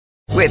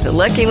With the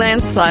Lucky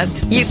Land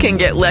Slots, you can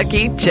get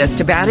lucky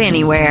just about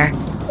anywhere.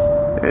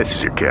 This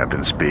is your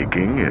captain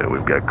speaking.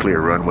 We've got clear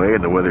runway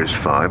and the weather's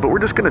fine, but we're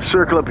just going to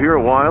circle up here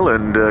a while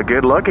and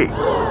get lucky.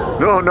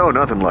 No,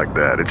 nothing like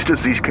that. It's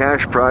just these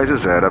cash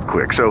prizes add up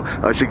quick. So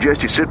I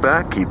suggest you sit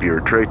back, keep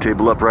your tray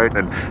table upright,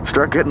 and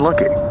start getting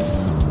lucky.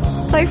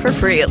 Play for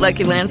free at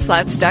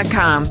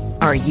LuckyLandSlots.com.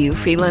 Are you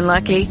feeling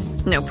lucky?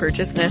 No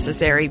purchase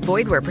necessary.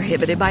 Void where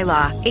prohibited by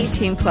law.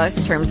 18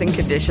 plus terms and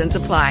conditions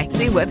apply.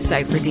 See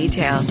website for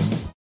details.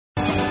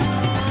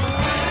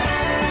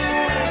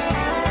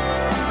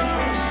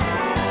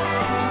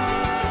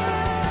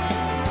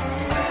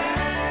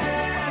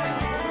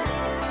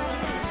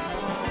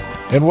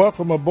 And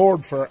welcome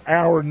aboard for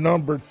hour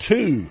number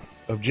 2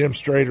 of Jim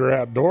Strader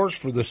Outdoors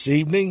for this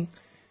evening.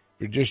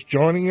 If you're just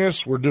joining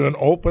us, we're doing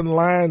open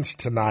lines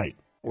tonight.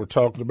 We're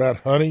talking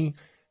about hunting,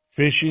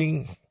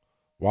 fishing,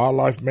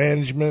 wildlife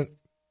management,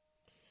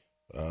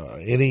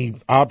 any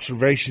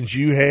observations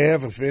you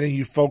have. If any of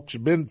you folks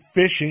have been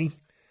fishing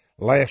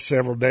the last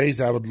several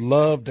days, I would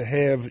love to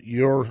have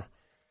your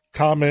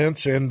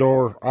comments and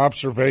or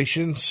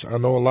observations. I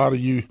know a lot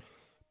of you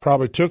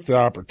probably took the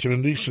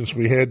opportunity since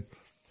we had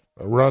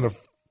a run of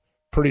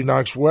pretty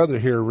nice weather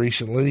here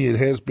recently. It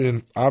has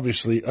been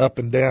obviously up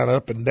and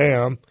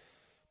down,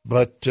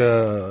 but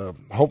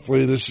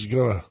hopefully this is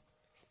going to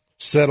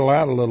settle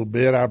out a little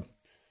bit. I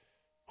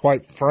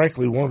quite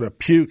frankly wanted to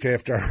puke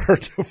after I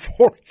heard the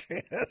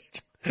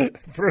forecast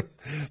for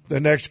the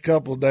next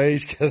couple of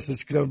days because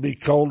it's going to be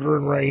colder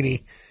and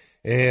rainy.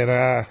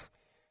 And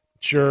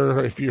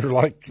sure, if you're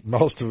like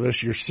most of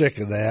us, you're sick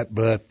of that,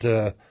 but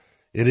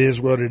it is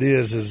what it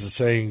is, as the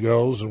saying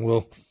goes, and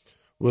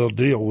we'll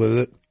deal with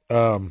it.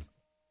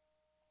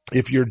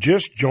 If you're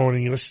just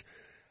joining us,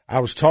 I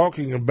was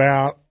talking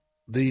about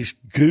these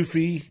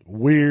goofy,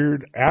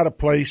 weird,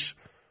 out-of-place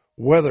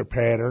weather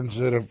patterns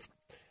that have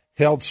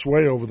held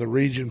sway over the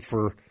region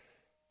for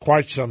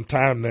quite some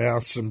time now.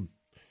 Some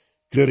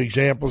good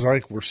examples. I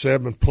think we're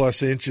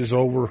 7+ inches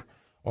over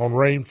on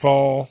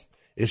rainfall.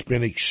 It's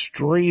been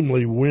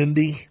extremely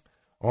windy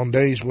on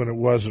days when it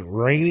wasn't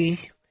rainy.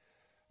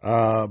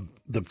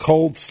 The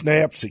cold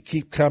snaps that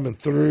keep coming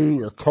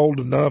through are cold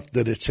enough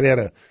that it's had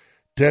a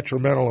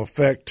detrimental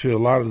effect to a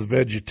lot of the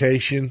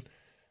vegetation.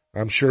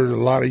 I'm sure a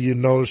lot of you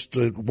noticed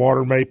that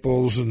water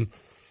maples and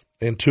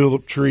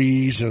tulip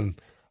trees and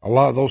a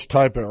lot of those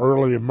type of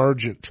early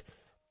emergent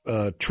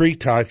tree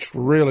types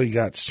really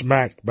got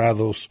smacked by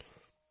those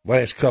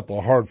last couple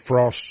of hard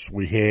frosts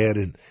we had.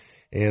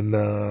 And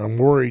I'm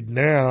worried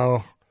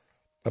now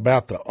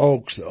about the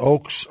oaks. The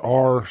oaks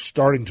are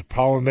starting to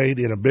pollinate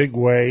in a big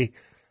way.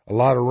 A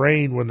lot of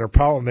rain when they're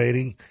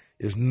pollinating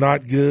is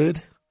not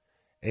good.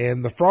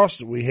 And the frost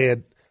that we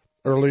had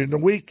earlier in the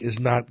week is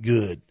not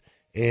good.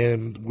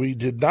 And we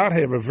did not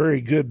have a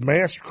very good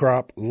mast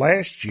crop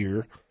last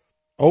year,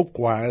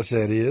 oak-wise,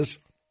 that is.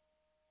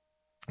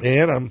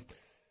 And I'm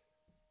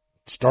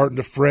starting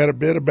to fret a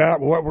bit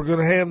about what we're going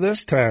to have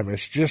this time.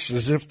 It's just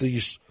as if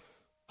these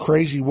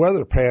crazy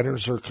weather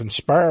patterns are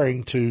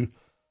conspiring to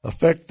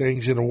affect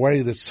things in a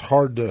way that's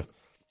hard to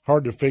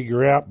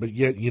figure out, but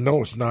yet you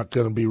know it's not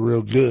going to be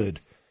real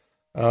good.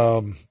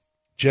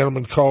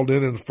 Gentleman called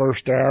in the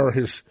first hour,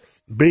 his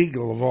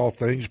beagle of all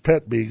things,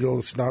 pet beagle.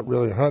 It's not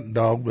really a hunting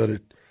dog, but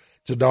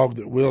it's a dog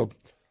that will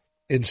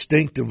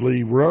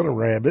instinctively run a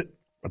rabbit,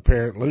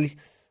 apparently.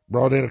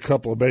 Brought in a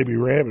couple of baby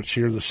rabbits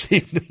here this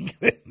evening.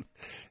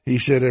 He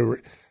said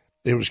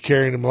it was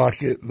carrying them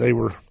like they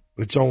were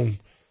its own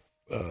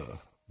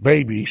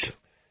babies.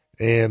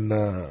 And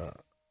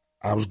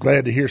I was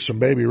glad to hear some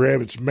baby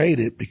rabbits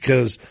made it,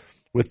 because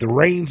with the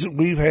rains that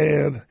we've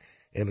had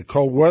and the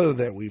cold weather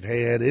that we've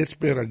had, it's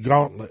been a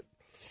gauntlet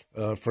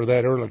for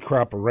that early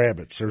crop of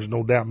rabbits. There's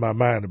no doubt in my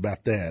mind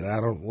about that. I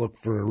don't look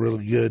for a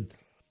really good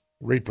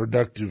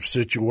reproductive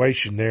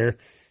situation there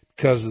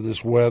because of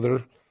this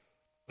weather.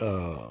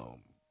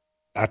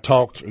 I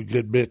talked a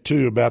good bit,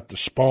 too, about the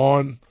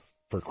spawn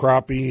for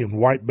crappie and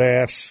white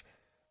bass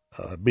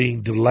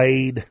being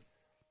delayed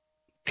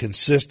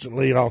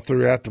consistently all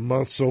throughout the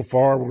month so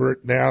far. We're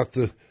now at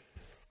the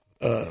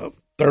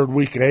third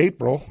week of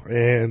April,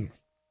 and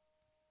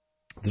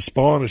the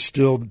spawn is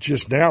still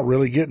just now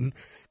really getting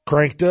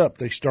cranked up.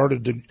 They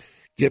started to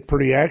get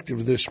pretty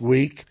active this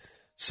week.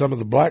 Some of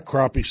the black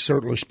crappie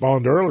certainly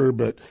spawned earlier,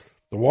 but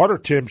the water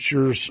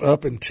temperatures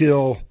up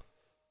until,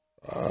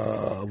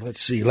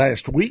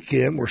 last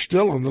weekend, we're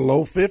still in the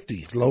low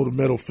 50s, low to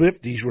middle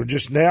 50s. We're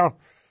just now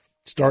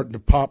starting to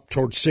pop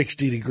towards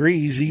 60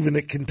 degrees, even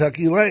at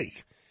Kentucky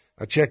Lake.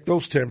 I checked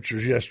those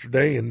temperatures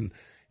yesterday, and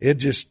it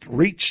just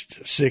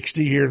reached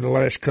 60 here in the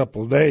last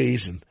couple of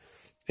days,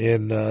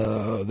 and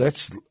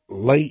that's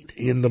late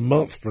in the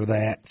month for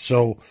that.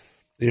 So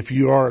if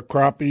you are a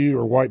crappie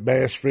or white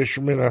bass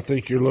fisherman, I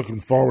think you're looking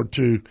forward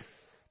to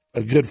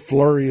a good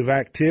flurry of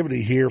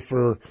activity here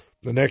for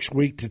the next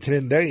week to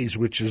 10 days,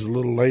 which is a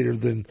little later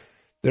than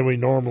we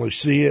normally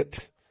see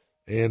it.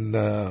 And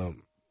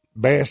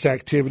bass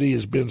activity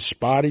has been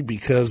spotty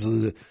because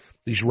of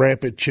these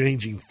rapid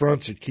changing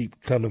fronts that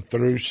keep coming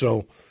through.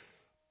 So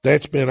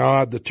that's been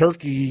odd. The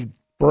turkey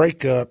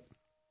breakup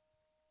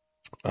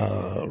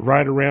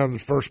right around the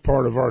first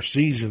part of our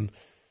season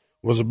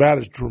was about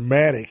as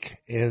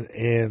dramatic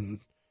and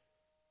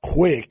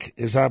quick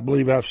as I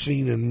believe I've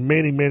seen in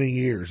many, many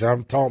years.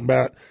 I'm talking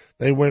about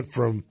they went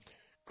from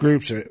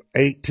groups of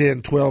 8,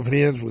 10, 12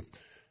 hens with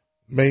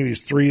maybe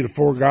 3 to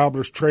 4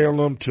 gobblers trailing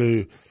them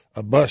to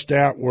a bust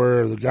out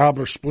where the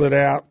gobblers split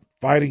out,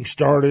 fighting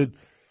started,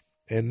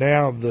 and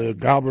now the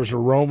gobblers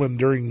are roaming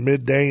during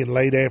midday and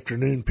late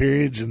afternoon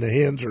periods, and the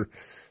hens are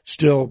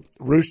still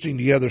roosting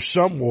together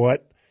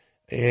somewhat,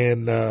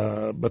 and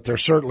but they're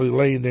certainly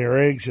laying their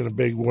eggs in a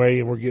big way,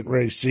 and we're getting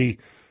ready to see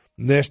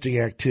nesting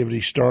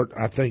activity start,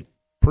 I think,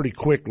 pretty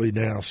quickly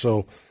now.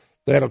 So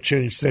that'll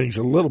change things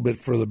a little bit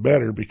for the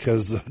better,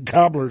 because the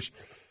gobblers,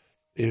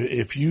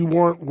 if you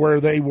weren't where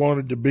they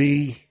wanted to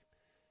be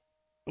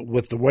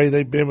with the way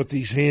they've been with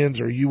these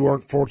hens, or you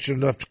weren't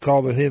fortunate enough to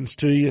call the hens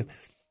to you,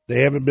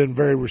 they haven't been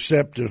very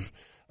receptive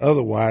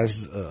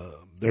otherwise.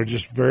 They're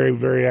just very,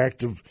 very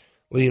actively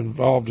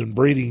involved in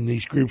breeding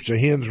these groups of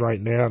hens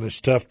right now, and it's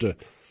tough to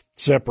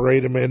separate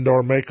them and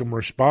or make them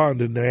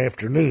respond in the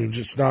afternoons.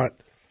 It's not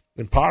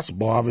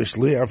impossible,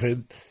 obviously. I've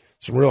had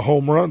some real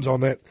home runs on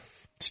that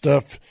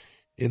stuff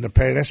in the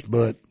past,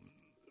 but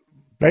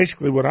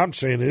basically what I'm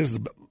saying is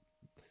the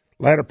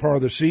latter part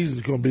of the season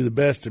is going to be the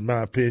best, in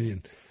my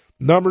opinion.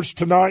 Numbers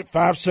tonight,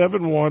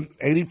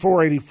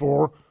 571-8484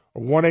 or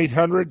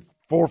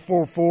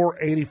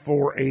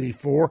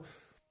 1-800-444-8484.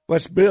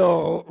 Let's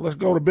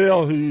go to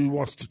Bill, who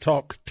wants to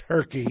talk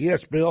turkey.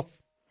 Yes, Bill.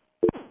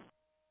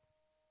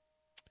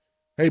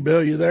 Hey,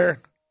 Bill, you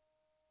there?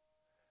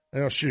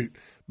 Oh, shoot.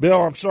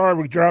 Bill, I'm sorry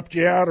we dropped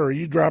you out, or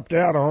you dropped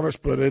out on us,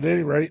 but at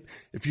any rate,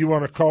 if you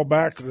want to call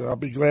back, I'll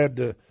be glad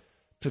to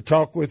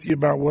talk with you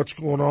about what's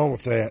going on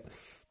with that.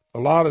 A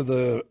lot of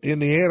the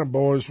Indiana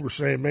boys were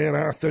saying, man,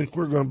 I think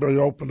we're going to be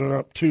opening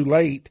up too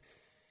late,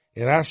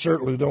 and I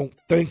certainly don't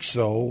think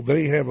so.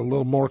 They have a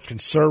little more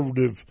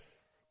conservative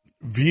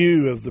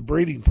view of the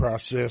breeding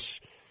process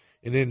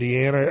in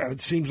Indiana.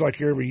 It seems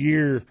like every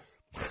year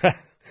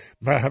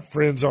my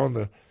friends on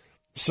the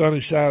sunny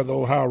side of the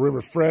Ohio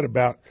River fret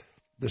about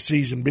the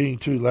season being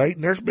too late,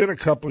 and there's been a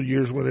couple of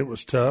years when it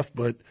was tough,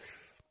 but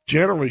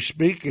generally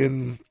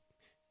speaking,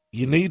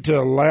 you need to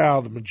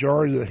allow the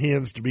majority of the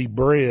hens to be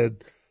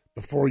bred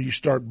before you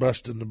start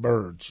busting the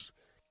birds.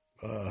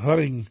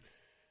 Hunting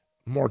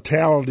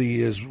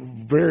mortality is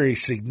very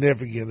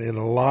significant in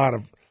a lot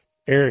of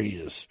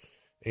areas,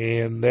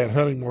 and that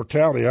hunting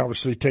mortality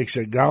obviously takes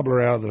that gobbler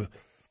out of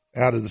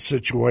the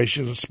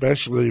situation,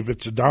 especially if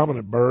it's a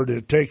dominant bird.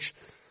 It takes a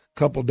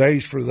couple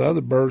days for the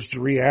other birds to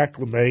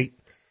reacclimate.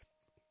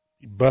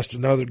 You bust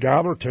another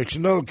gobbler, it takes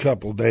another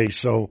couple of days.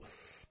 So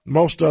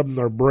most of them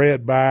are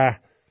bred by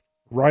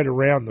right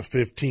around the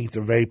 15th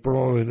of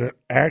April, and it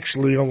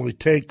actually only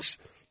takes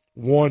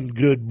one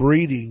good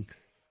breeding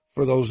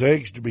for those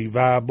eggs to be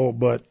viable,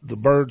 but the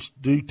birds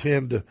do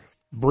tend to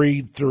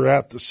breed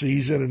throughout the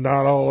season, and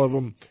not all of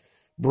them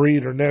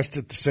breed or nest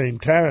at the same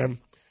time,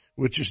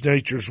 which is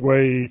nature's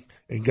way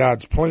and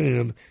God's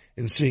plan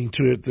in seeing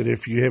to it that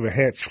if you have a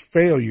hatch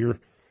failure,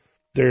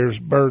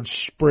 there's birds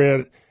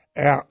spread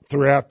out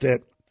throughout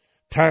that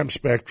time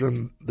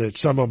spectrum that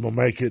some of them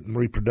will make it and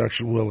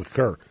reproduction will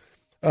occur.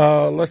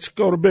 Let's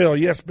go to Bill.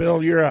 Yes,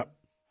 Bill, you're up.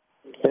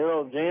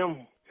 Hello,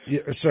 Jim.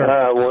 Yes, sir.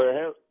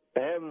 We're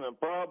having a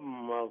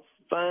problem of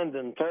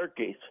finding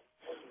turkeys.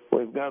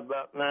 We've got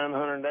about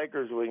 900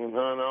 acres we can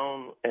hunt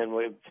on, and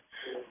we've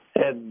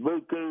had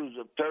bukus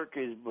of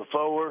turkeys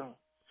before.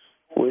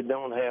 We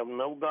don't have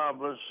no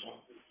gobblers,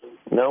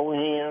 no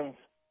hens.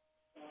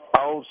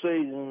 All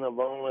season, I've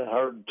only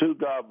heard 2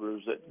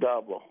 gobblers that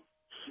gobble.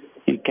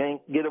 You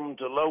can't get them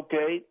to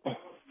locate,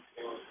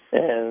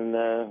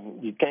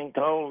 and you can't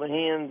call the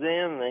hens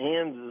in. The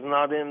hens is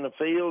not in the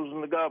fields,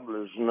 and the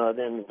gobblers are not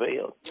in the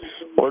field.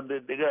 Where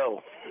did they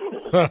go?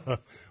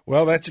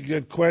 Well, that's a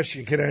good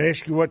question. Can I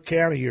ask you what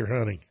county you're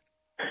hunting?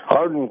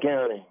 Hardin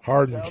County.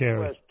 Hardin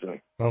County.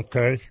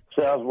 Okay.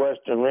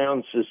 Southwestern,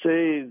 around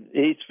Cecilia,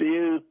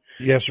 Eastview.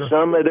 Yes, sir.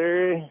 Summit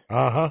area.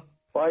 Uh-huh.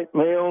 White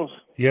Mills.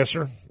 Yes,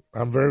 sir.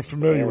 I'm very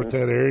familiar with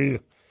that area.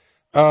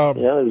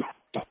 Yeah.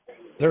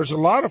 There's a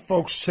lot of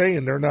folks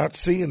saying they're not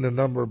seeing the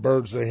number of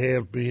birds they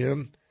have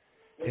been,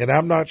 and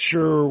I'm not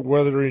sure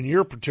whether in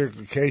your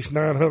particular case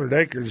 900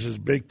 acres is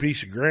a big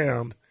piece of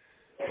ground,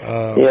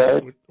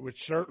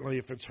 which certainly,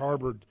 if it's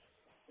harbored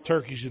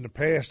turkeys in the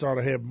past, ought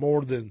to have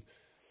more than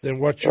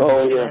what you're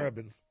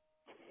describing.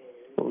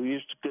 Yeah. We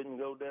used to couldn't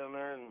go down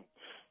there, and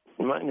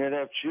you might have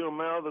to shoot them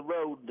out of the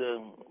road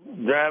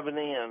driving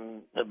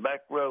in the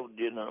back road,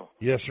 you know.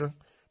 Yes, sir.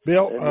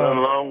 Bill,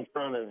 along in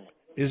front of it.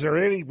 Is there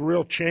any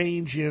real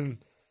change in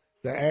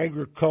the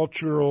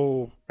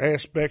agricultural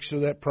aspects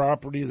of that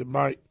property that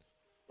might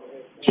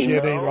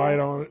shed any light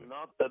on it?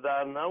 Not that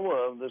I know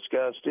of. This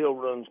guy still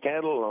runs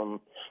cattle on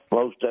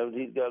most of it.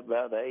 He's got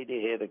about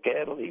 80 head of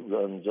cattle he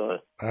runs on.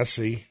 I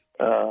see.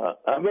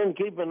 I've been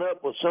keeping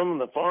up with some of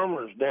the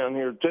farmers down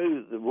here,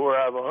 too, where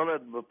I've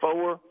hunted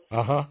before.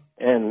 Uh-huh.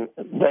 And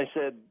they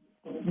said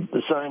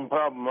the same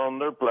problem on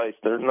their place.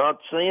 They're not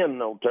seeing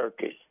no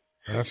turkeys.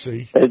 I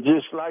see. It's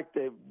just like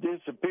they've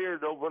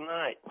disappeared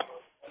overnight.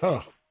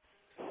 Huh.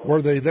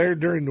 Were they there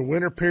during the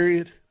winter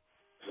period?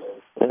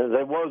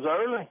 They was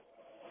early.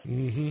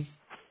 Mm-hmm.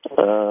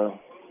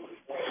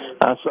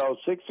 I saw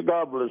 6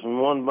 gobblers in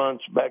one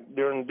bunch back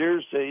during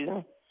deer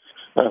season.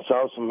 I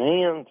saw some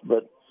hens,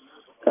 but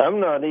I'm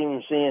not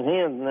even seeing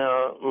hens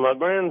now. My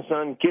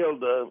grandson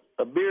killed a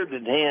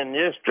bearded hen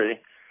yesterday,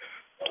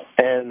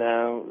 and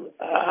I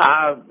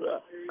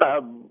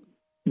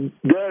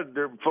gutted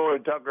her before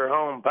he took her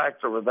home,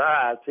 packed her with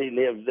ice. He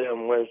lives down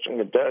in western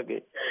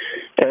Kentucky,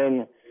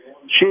 and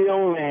she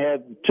only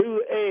had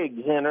 2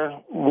 eggs in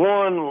her.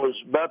 One was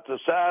about the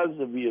size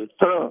of your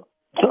thumb,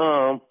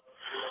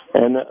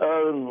 and the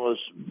other one was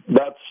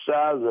about the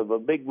size of a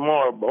big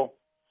marble.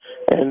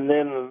 And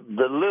then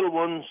the little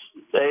one's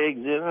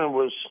eggs in her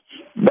was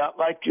about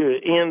like your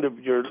end of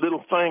your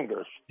little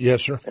fingers.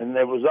 Yes, sir. And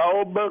there was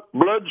all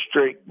blood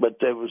streak, but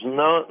there was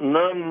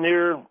none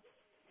near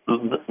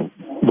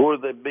where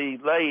they'd be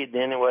laid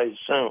anyway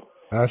soon.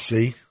 I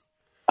see.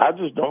 I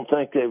just don't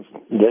think they've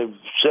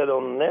set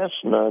on the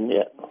nest none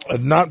yet.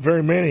 Not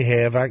very many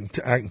have. I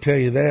can tell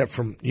you that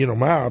from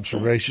my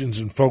observations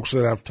and folks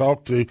that I've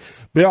talked to.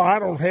 Bill, I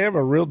don't have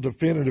a real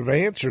definitive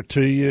answer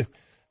to you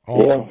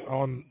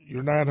on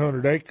your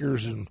 900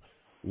 acres and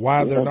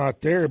why they're not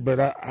there. But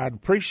I'd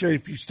appreciate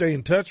if you stay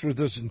in touch with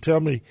us and tell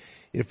me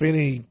if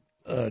any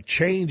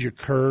change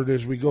occurred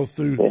as we go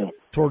through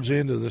towards the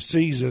end of the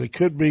season. It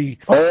could be.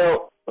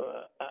 Well,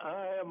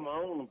 I have my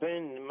own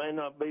opinion. It may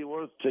not be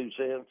worth 2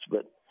 cents,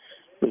 but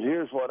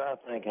here's what I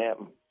think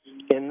happened.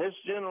 In this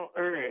general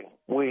area,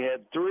 we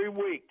had 3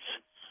 weeks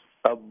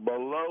of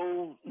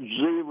below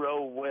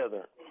zero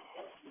weather.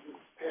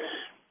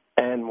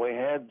 And we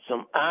had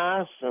some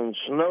ice and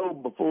snow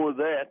before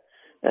that,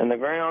 and the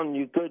ground,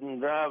 you couldn't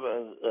drive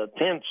a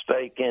tent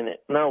stake in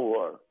it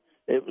nowhere.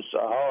 It was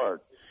so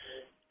hard.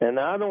 And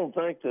I don't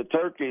think the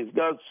turkeys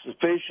got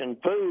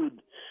sufficient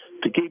food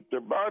to keep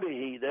their body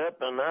heat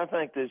up, and I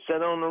think they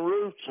sat on the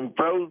roofs and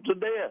froze to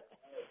death.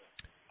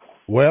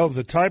 Well,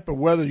 the type of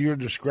weather you're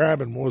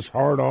describing was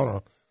hard on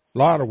a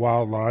lot of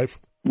wildlife.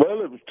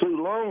 Well, it was too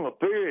long a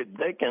period.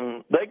 They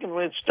can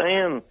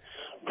withstand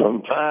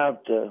from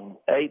 5 to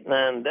 8,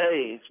 9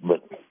 days,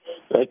 but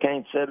they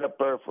can't sit up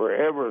there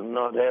forever and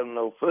not have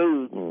no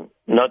food and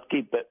not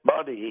keep that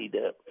body heat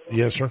up.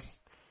 Yes, sir.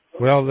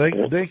 Well,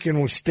 they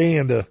can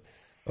withstand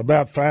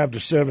about 5 to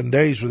 7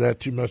 days without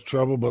too much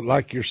trouble, but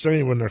like you're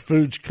saying, when their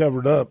food's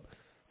covered up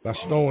by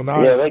snow and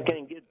ice, they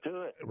can't get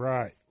to it.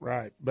 Right.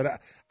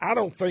 But I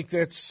don't think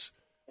that's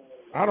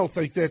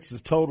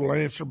the total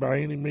answer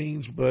by any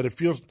means. But if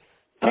you'll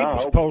keep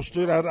us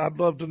posted, I'd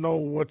love to know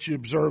what you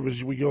observe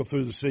as we go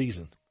through the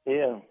season.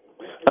 Yeah.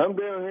 I'm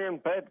down here in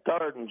Pat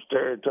Carden's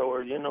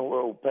territory. You know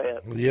old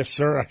Pat. Yes,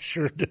 sir, I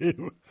sure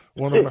do.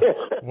 One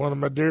of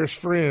my dearest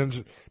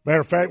friends. Matter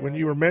of fact, when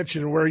you were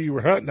mentioning where you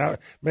were hunting, it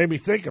made me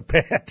think of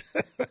Pat.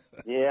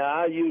 Yeah,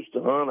 I used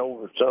to hunt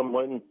over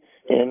somewhere in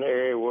the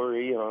area where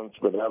he hunts,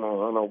 but I don't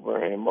hunt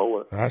over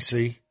anymore. I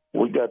see.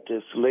 We got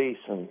this lease,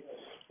 and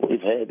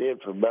we've had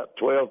it for about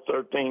 12,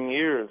 13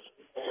 years.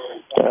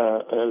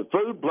 The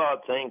food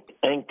plots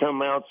ain't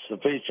come out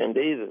sufficient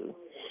either.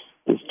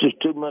 It's just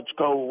too much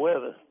cold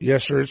weather.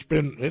 Yes, sir. It's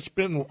been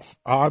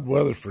odd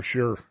weather for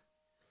sure.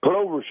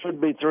 Clover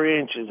should be 3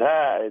 inches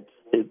high.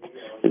 It's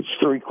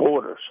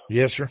 3/4.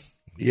 Yes, sir.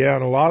 Yeah,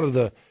 and a lot of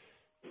the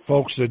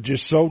folks that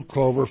just sowed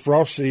clover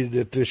frost seeded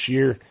it this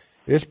year.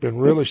 It's been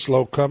really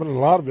slow coming. A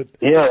lot of it,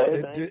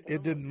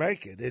 it didn't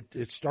make it.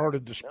 It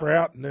started to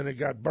sprout and then it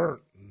got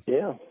burnt.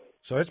 Yeah.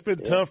 So it's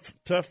been tough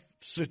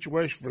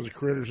situation for the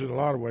critters in a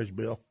lot of ways,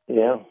 Bill.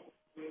 Yeah.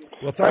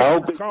 Well,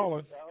 thanks for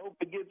calling. I hope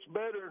it gets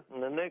better in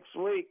the next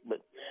week,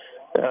 but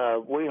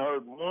we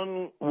heard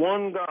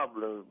one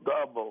gobbler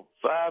gobble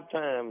 5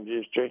 times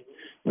yesterday,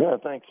 and I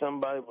think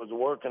somebody was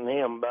working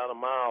him about a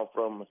mile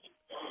from us.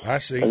 I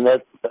see. And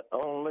that's the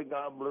only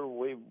gobbler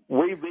we've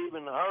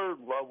even heard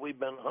while we've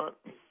been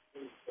hunting.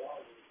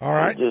 All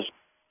right.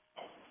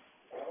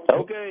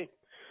 Okay.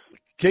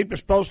 Keep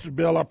us posted,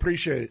 Bill. I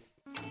appreciate it.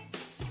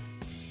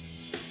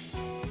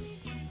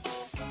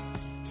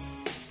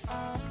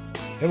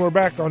 And we're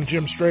back on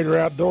Jim Strader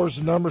Outdoors.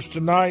 The numbers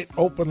tonight,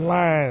 open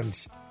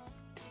lines,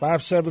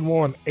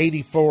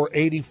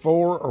 571-8484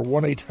 or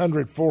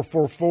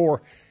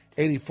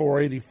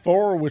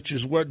 1-800-444-8484, which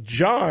is what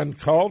John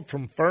called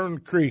from Fern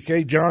Creek.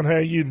 Hey, John, how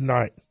are you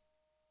tonight?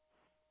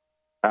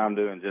 I'm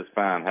doing just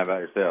fine. How about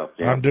yourself,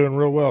 Jim? I'm doing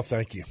real well,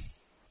 thank you.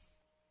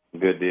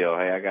 Good deal.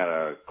 Hey, I got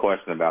a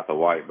question about the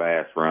white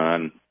bass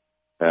run.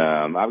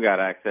 I've got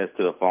access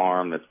to a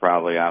farm that's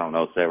probably, 7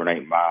 or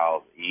 8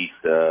 miles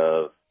east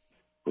of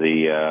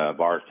the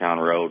Bardstown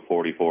Road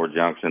 44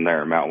 junction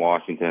there at Mount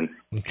Washington.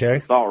 Okay.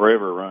 Salt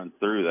River runs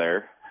through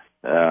there.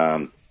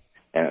 And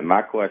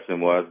my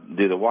question was,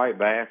 do the white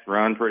bass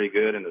run pretty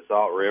good in the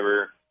Salt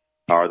River?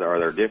 Are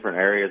there different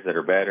areas that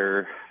are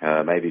better,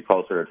 maybe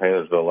closer to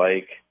Taylorsville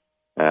Lake?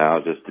 I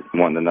was just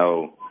wanting to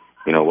know,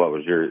 what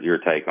was your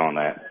take on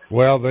that?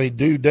 Well, they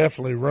do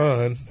definitely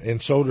run,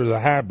 and so do the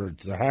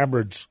hybrids. The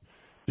hybrids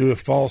do a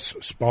false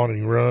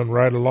spawning run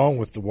right along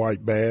with the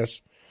white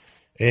bass.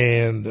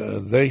 And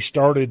they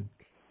started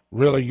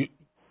really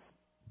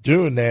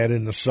doing that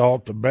in the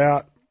salt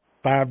about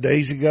 5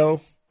 days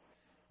ago.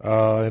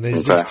 And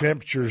as these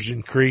temperatures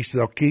increase,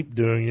 they'll keep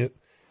doing it.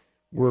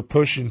 We're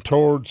pushing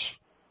towards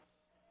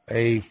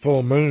a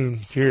full moon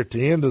here at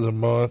the end of the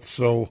month,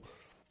 so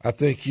I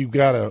think you've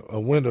got a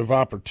window of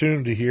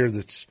opportunity here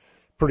that's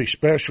pretty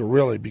special,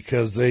 really,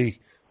 because they,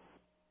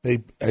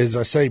 as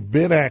I say,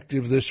 been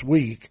active this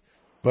week,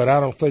 but I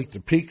don't think the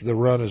peak of the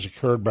run has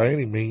occurred by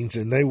any means,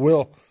 and they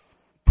will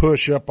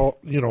push up,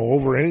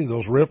 over any of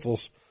those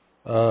riffles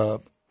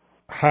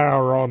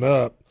higher on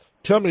up.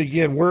 Tell me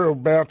again,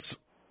 whereabouts,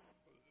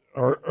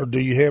 or do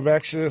you have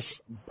access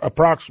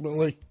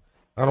approximately?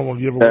 I don't want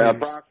to give away.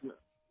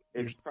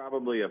 It's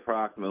probably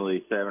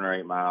approximately 7 or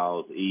 8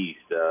 miles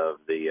east of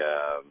the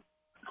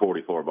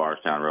 44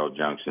 Barstown Road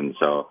junction.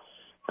 So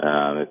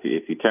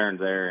if you turned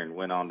there and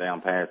went on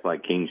down past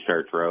like Kings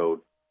Church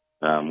Road,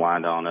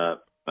 wind on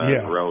up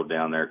the road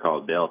down there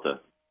called Delta,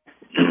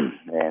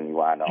 and you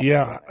wind on.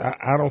 Yeah,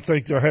 I don't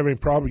think they'll have any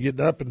problem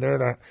getting up in there.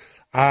 And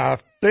I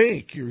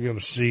think you're going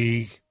to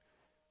see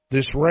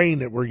this rain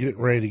that we're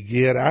getting ready to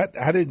get.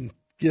 I didn't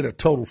get a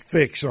total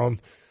fix on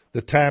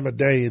the time of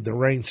day the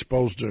rain's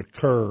supposed to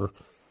occur,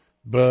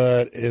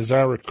 but as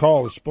I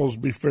recall, it's supposed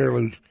to be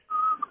fairly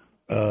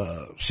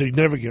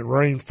significant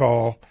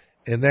rainfall,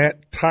 and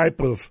that type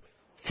of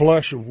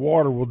flush of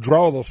water will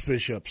draw those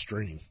fish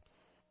upstream.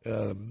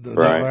 They'll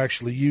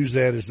actually use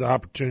that as the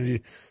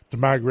opportunity to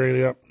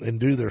migrate up and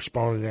do their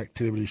spawning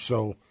activity.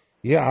 So,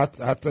 yeah,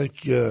 I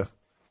think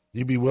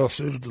you'd be well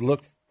suited to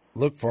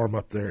look for them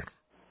up there.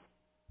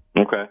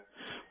 Okay.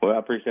 Well, I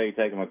appreciate you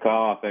taking my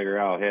call. I figure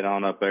I'll head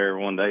on up there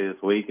one day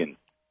this week and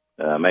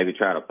maybe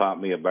try to pop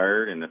me a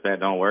bird. And if that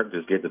don't work,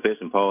 just get the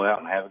fishing pole out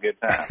and have a good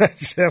time. That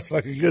sounds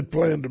like a good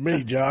plan to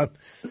me, John.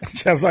 That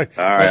sounds like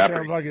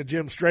a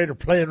Jim Strader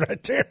plan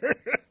right there.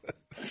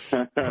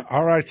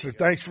 All right, sir.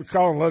 Thanks for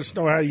calling. Let us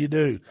know how you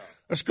do.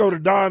 Let's go to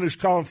Don, who's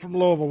calling from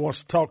Louisville,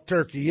 wants to talk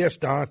turkey. Yes,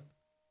 Don.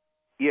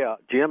 Yeah,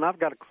 Jim, I've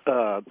got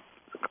a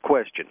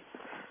question.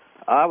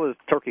 I was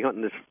turkey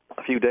hunting this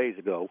a few days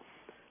ago,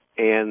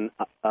 and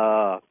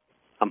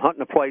I'm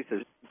hunting a place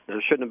that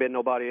there shouldn't have been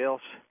nobody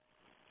else.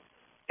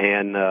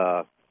 And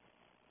you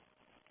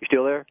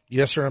still there?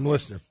 Yes, sir, I'm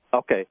listening.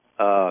 Okay.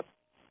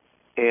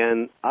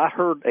 And I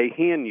heard a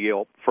hen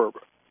yelp for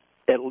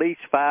at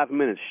least 5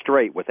 minutes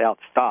straight without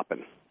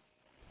stopping.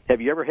 Have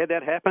you ever had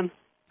that happen?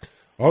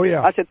 Oh,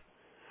 yeah. I said,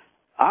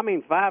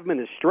 5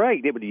 minutes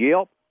straight, it would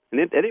yelp, and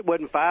it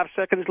wasn't 5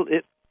 seconds.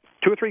 2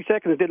 or 3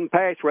 seconds didn't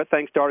pass where that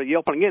thing started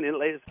yelping again.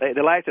 It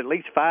lasted at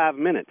least 5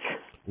 minutes.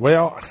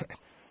 Well,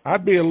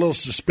 I'd be a little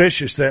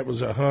suspicious that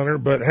was a hunter,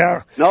 but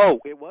how? No,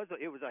 it was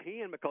a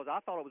hen because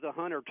I thought it was a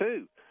hunter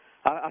too.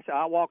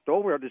 I walked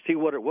over to see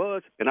what it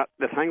was, and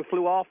the thing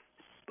flew off,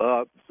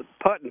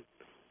 putting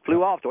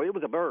flew off, so it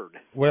was a bird.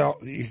 Well,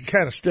 you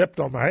kind of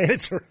stepped on my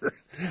answer.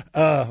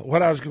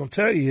 What I was going to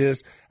tell you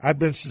is I've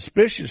been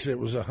suspicious it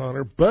was a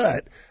hunter,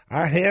 but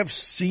I have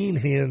seen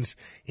hens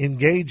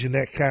engage in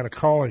that kind of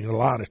calling a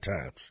lot of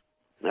times.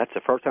 That's the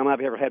first time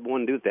I've ever had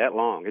one do it that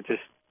long. It just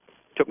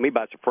took me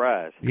by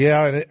surprise.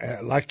 Yeah,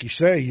 and like you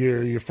say,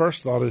 your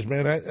first thought is,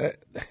 man,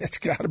 that's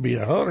got to be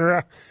a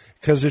hunter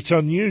because it's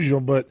unusual.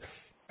 But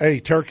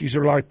hey, turkeys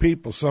are like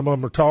people. Some of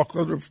them are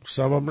talkative,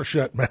 some of them are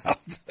shut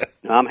mouthed.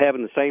 I'm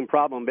having the same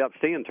problem about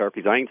seeing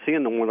turkeys. I ain't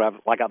seeing them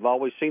I've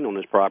always seen on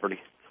this property.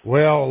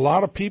 Well, a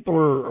lot of people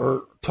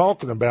are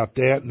talking about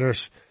that, and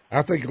there's,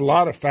 I think, a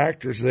lot of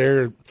factors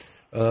there.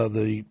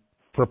 The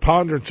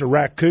preponderance of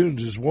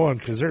raccoons is one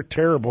because they're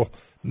terrible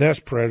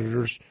nest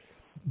predators.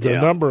 The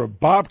number of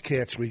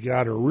bobcats we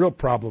got are real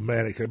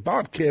problematic. A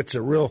bobcat's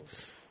a real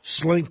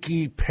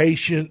slinky,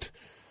 patient,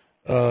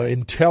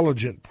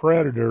 intelligent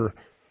predator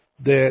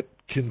that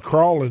can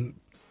crawl in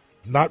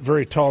not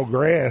very tall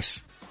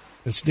grass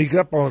and sneak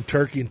up on a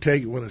turkey and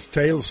take it when its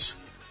tail's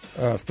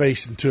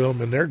facing to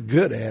them, and they're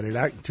good at it,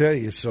 I can tell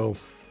you. So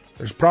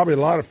there's probably a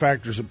lot of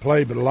factors at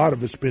play, but a lot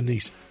of it's been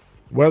these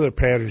weather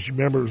patterns. You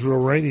remember it was real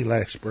rainy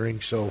last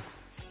spring, so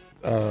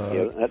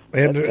and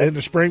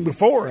the spring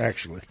before,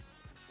 actually.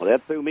 Well,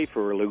 that threw me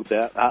for a loop.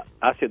 I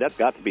said, that's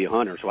got to be a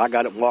hunter. So I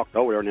got it and walked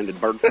over there, and then the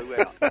bird flew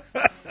out.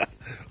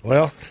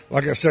 Well,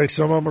 like I say,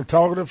 some of them are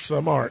talkative,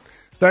 some aren't.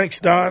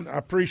 Thanks, Don. I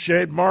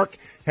appreciate it. Mark,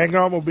 hang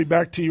on. We'll be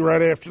back to you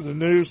right after the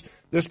news.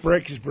 This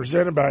break is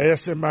presented by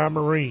SMI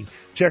Marine.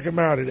 Check them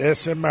out at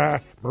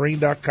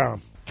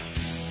smimarine.com.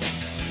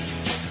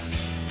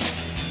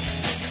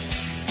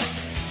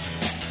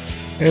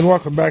 And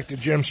welcome back to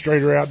Jim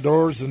Strader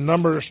Outdoors. The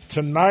numbers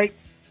tonight,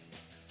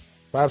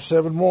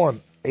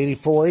 571-8484,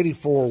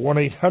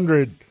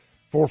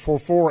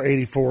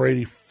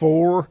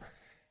 1-800-444-8484.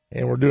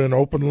 And we're doing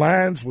open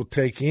lines. We'll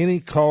take any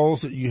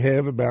calls that you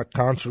have about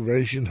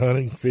conservation,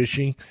 hunting,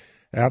 fishing,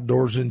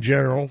 outdoors in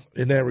general.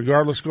 In that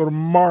regard, let's go to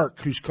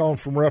Mark, who's calling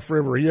from Rough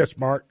River. Yes,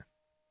 Mark.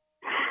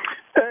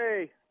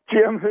 Hey,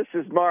 Jim, this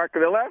is Mark.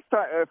 The last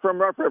time from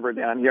Rough River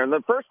down here. And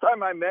the first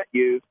time I met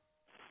you,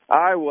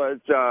 I was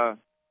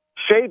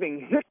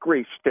shaving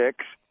hickory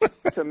sticks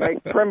to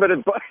make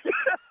primitive bows.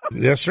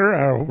 Yes, sir.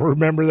 I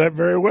remember that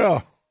very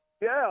well.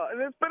 Yeah,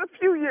 and it's been a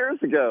few years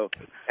ago.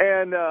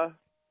 And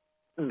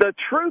the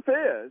truth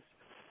is,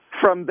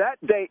 from that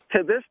date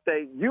to this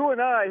date, you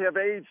and I have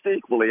aged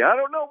equally. I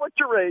don't know what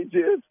your age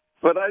is,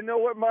 but I know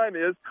what mine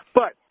is.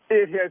 But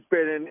it has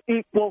been an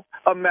equal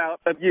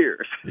amount of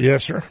years.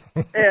 Yes, sir.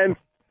 And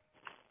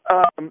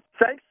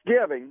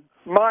Thanksgiving,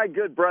 my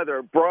good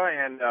brother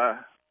Brian,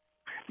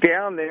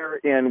 down there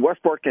in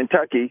Westport,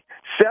 Kentucky,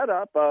 set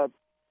up a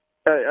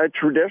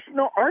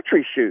traditional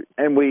archery shoot,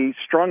 and we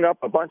strung up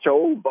a bunch of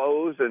old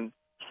bows and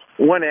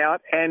went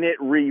out, and it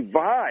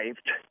revived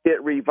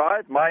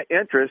my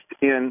interest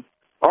in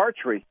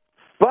archery.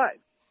 But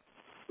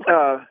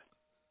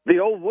the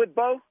old wood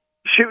bow,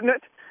 shooting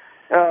it,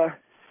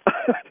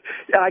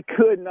 I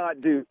could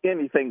not do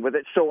anything with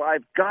it. So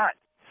I've got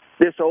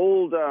this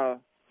old bow.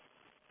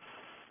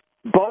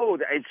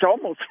 It's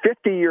almost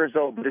 50 years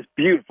old, but it's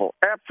beautiful.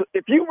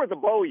 If you were the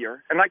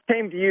bowyer, and I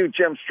came to you,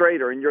 Jim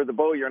Strader, and you're the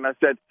bowyer, and I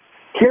said,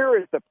 here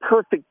is the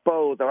perfect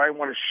bow that I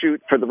want to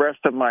shoot for the rest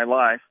of my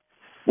life,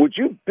 would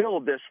you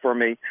build this for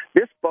me?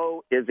 This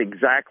bow is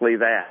exactly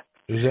that.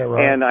 Is that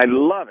right? And I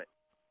love it.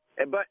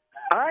 But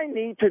I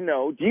need to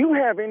know, do you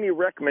have any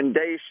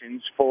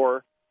recommendations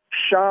for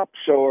shops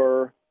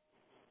or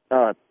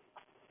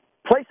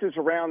places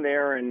around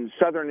there in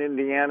southern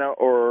Indiana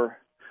or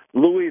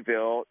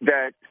Louisville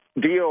that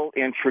deal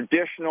in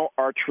traditional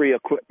archery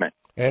equipment?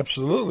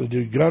 Absolutely.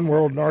 Do Gun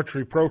World and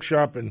Archery Pro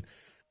Shop in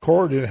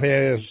Corydon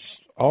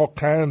has all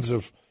kinds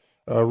of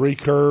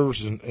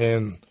recurves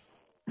and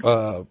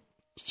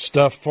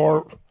stuff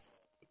for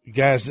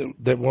guys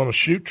that want to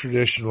shoot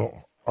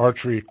traditional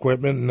archery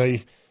equipment,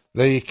 and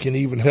they can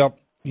even help,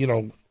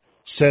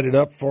 set it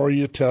up for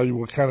you, tell you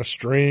what kind of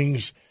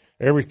strings,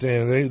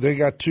 everything. They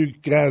got two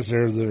guys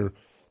there that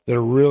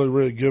are really,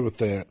 really good with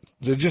that.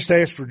 So just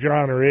ask for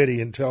John or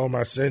Eddie and tell them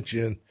I sent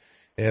you,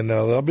 and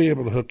they'll be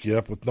able to hook you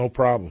up with no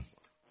problem.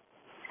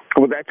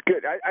 Well, that's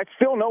good. I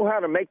still know how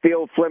to make the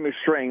old Flemish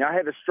string. I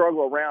had to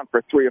struggle around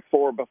for 3 or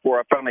 4 before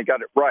I finally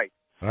got it right.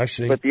 I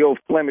see. But the old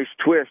Flemish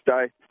twist,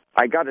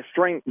 I got a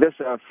string. This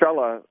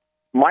fella,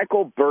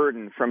 Michael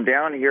Burden, from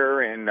down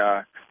here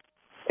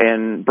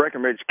in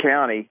Breckenridge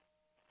County,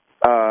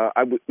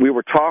 we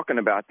were talking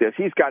about this.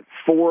 He's got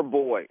 4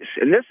 boys,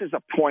 and this is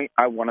a point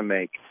I want to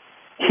make.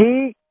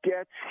 He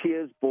gets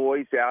his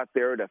boys out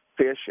there to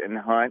fish and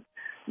hunt.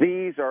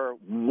 These are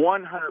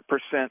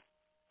 100%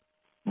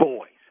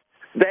 boys.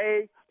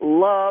 They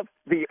love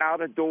the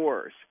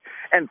outdoors.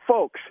 And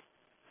folks,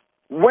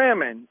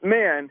 women,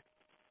 men,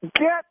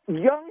 get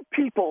young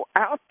people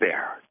out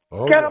there.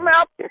 Oh, Get yeah. them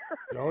out there.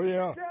 Oh,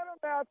 yeah. Get them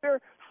out there.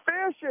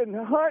 Fish and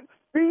hunt.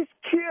 These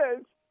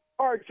kids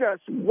are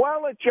just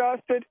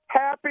well-adjusted,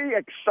 happy,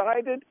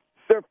 excited.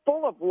 They're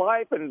full of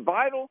life and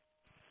vital.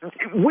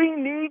 We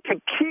need to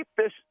keep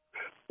this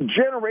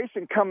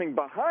generation coming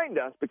behind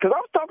us, because I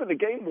was talking to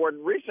game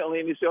warden recently,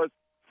 and he said,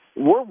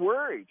 we're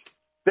worried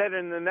that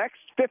in the next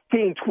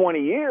 15, 20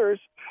 years,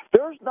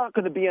 there's not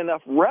going to be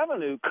enough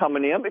revenue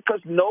coming in because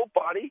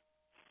nobody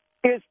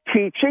is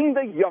teaching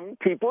the young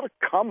people to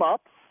come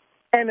up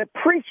and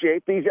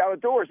appreciate these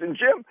outdoors. And,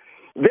 Jim,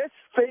 this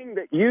thing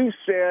that you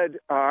said,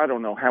 I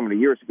don't know how many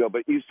years ago,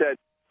 but you said,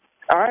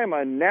 I am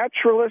a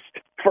naturalist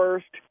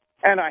first,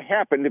 and I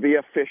happen to be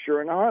a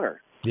fisher and a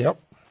hunter. Yep.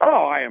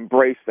 Oh, I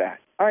embrace that.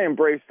 I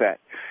embrace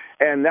that.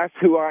 And that's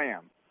who I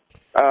am.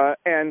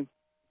 And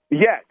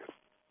yet,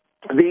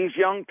 these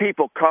young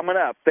people coming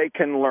up, they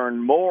can learn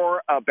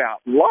more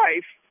about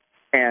life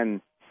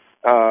and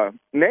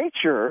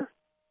nature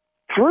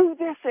through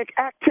this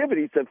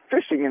activities of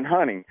fishing and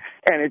hunting,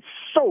 and it's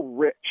so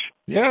rich.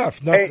 Yeah,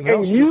 if nothing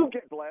else. And you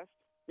get blessed.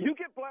 You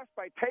get blessed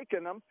by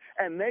taking them,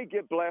 and they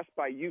get blessed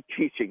by you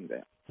teaching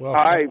them.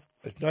 Well,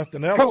 if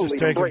nothing else, totally just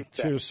take them embrace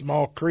to that. a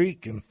small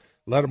creek and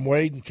let them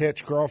wade and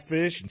catch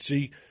crawfish and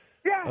see,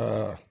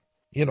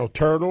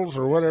 turtles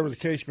or whatever the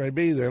case may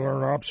be. They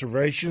learn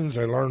observations.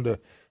 They learn to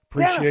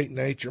appreciate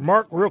nature.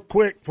 Mark, real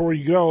quick before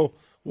you go,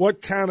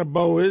 what kind of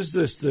bow is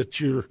this that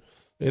you're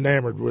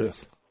enamored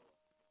with?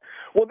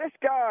 Well, this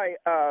guy,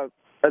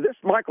 this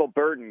Michael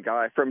Burden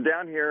guy from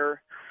down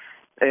here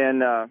in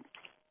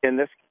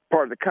this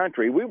part of the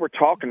country, we were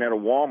talking at a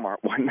Walmart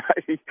one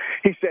night.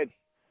 He said,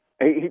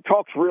 he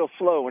talks real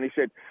slow, and he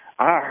said,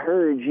 I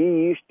heard you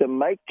used to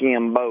make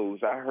them bows.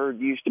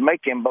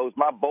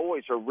 My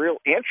boys are real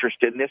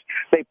interested in this.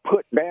 They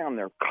put down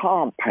their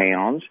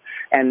compounds,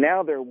 and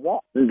now they're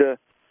wanting to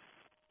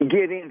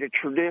get into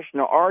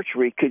traditional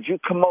archery. Could you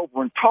come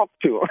over and talk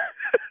to them?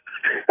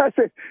 I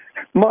said,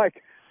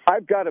 Mike,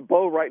 I've got a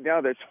bow right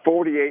now that's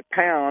 48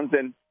 pounds,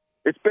 and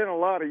it's been a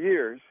lot of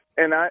years.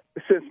 And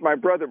since my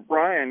brother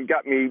Brian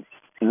got me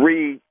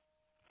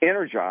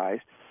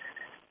re-energized,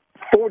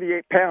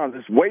 48 pounds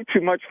is way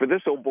too much for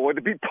this old boy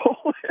to be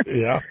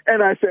pulling. Yeah.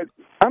 And I said,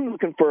 I'm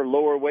looking for a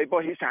lower weight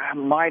bow. He said, I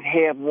might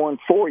have one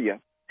for you.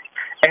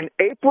 And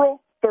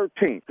April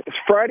 13th, it's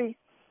Friday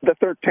the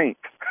 13th,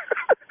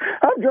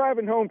 I'm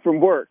driving home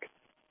from work,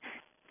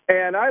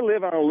 And I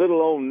live on a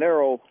little old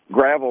narrow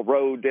gravel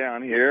road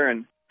down here,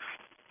 and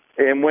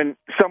when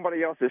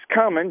somebody else is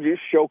coming,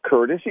 just show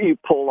courtesy. You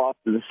pull off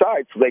to the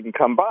side so they can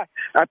come by.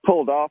 I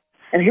pulled off,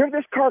 and here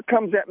this car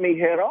comes at me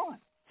head on.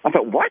 I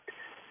thought, what?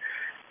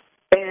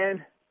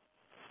 And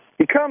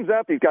he comes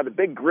up. He's got a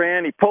big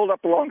grin. He pulled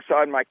up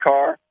alongside my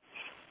car,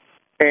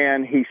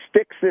 and he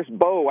sticks this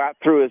bow out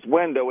through his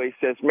window. He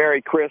says,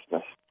 "Merry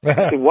Christmas." I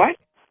said, "What?"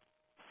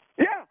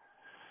 Yeah.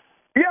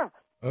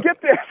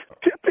 Get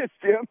this,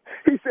 Jim.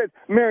 He said,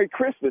 "Merry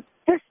Christmas."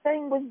 This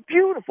thing was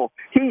beautiful.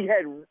 He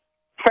had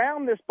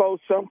found this bow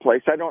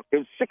someplace. It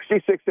was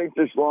 66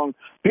 inches long,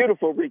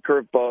 beautiful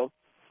recurve bow.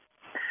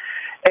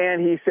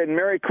 And he said,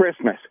 "Merry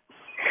Christmas."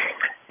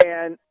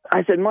 And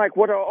I said, "Mike,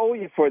 what do I owe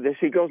you for this?"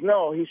 He goes,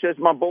 "No." He says,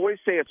 "My boys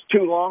say it's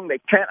too long. They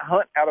can't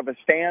hunt out of a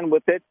stand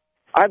with it.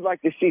 I'd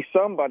like to see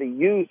somebody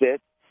use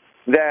it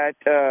that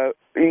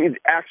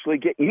actually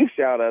get use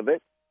out of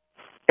it."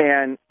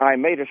 And I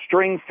made a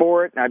string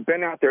for it, and I've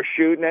been out there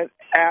shooting it.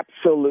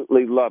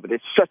 Absolutely love it.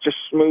 It's such a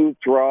smooth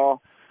draw,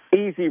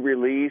 easy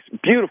release,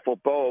 beautiful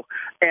bow,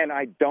 and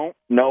I don't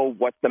know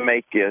what the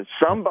make is.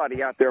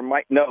 Somebody out there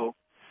might know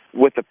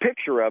with a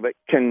picture of it,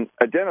 can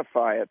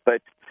identify it,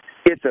 but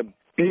it's a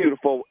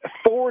beautiful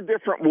 4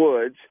 different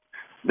woods.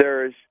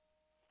 There's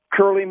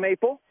curly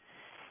maple,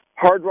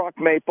 hard rock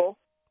maple,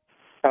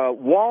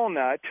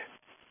 walnut,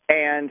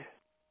 and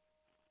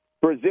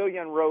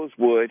Brazilian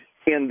rosewood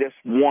in this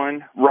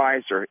one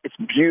riser. It's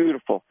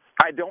beautiful.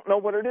 I don't know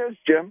what it is,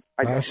 Jim.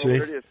 I see. Know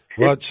what it is.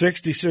 Well, at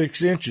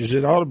 66 inches,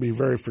 it ought to be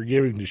very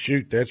forgiving to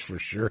shoot, that's for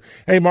sure.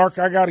 Hey, Mark,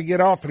 I got to get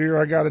off of here.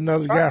 I got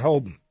another guy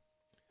holding.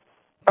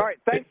 All right,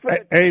 thanks for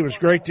that. Hey, it was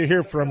great to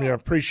hear from you. I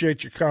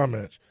appreciate your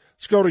comments.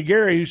 Let's go to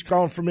Gary, who's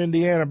calling from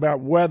Indiana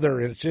about weather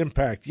and its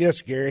impact.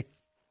 Yes, Gary.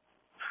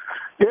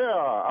 Yeah,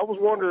 I was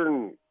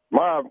wondering,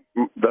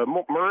 the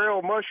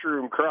morel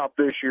mushroom crop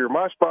this year,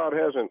 my spot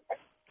hasn't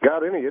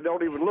got any. It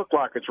don't even look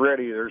like it's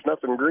ready. There's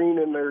nothing green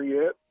in there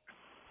yet.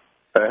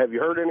 Have you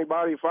heard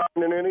anybody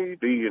finding any?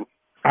 Do you?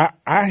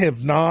 I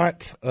have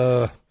not.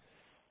 I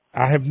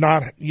have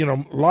not. You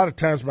know, a lot of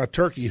times my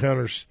turkey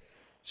hunters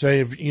say,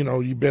 if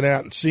you've been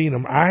out and seen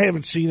them. I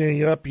haven't seen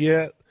any up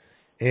yet,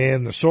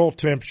 and the soil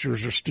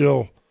temperatures are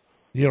still,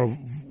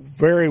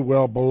 very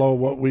well below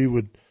what we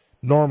would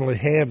normally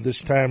have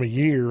this time of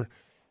year.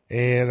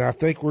 And I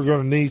think we're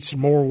going to need some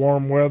more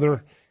warm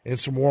weather and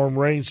some warm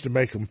rains to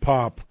make them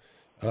pop.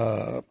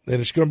 And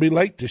it's going to be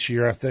late this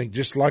year, I think,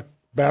 just like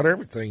about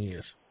everything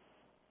is.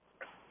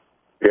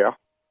 Yeah.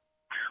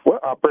 Well,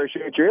 I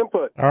appreciate your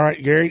input. All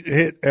right,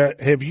 Gary,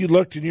 have you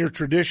looked in your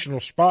traditional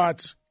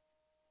spots?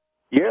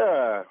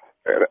 Yeah.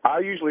 I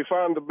usually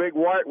find the big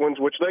white ones,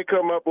 which they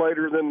come up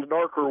later than the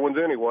darker ones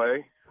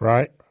anyway.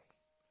 Right.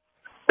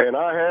 And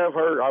I've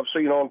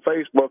seen on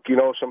Facebook,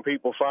 some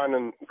people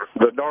finding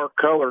the dark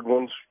colored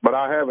ones, but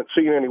I haven't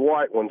seen any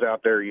white ones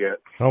out there yet.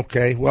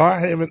 Okay. Well, I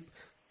haven't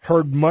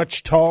heard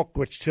much talk,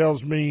 which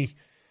tells me,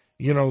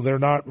 they're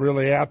not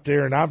really out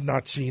there, and I've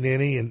not seen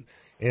any. And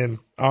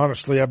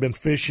honestly, I've been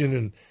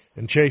fishing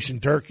and chasing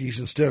turkeys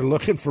instead of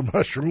looking for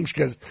mushrooms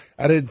because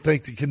I didn't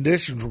think the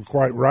conditions were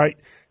quite right.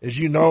 As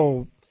you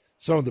know,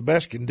 some of the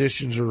best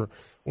conditions are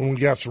when we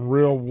got some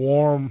real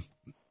warm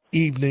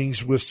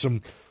evenings with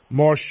some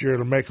moisture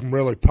to make them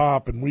really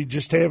pop, and we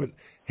just haven't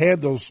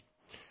had those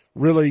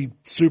really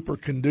super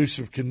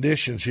conducive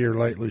conditions here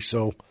lately.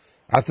 So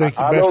I think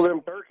I know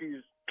them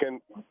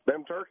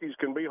turkeys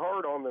can be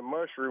hard on them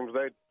mushrooms.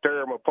 They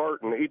tear them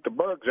apart and eat the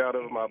bugs out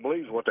of them, I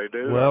believe is what they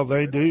do. Well,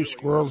 they do.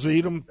 Squirrels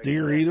eat them,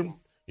 deer eat them,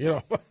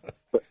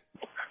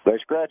 They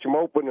scratch them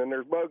open and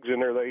there's bugs in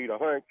there they eat, I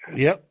think.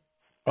 Yep.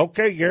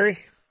 Okay, Gary.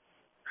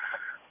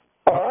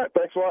 All right.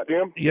 Thanks a lot,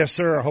 Jim. Yes,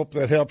 sir. I hope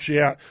that helps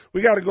you out.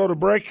 We got to go to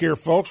break here,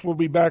 folks. We'll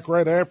be back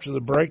right after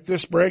the break.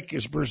 This break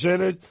is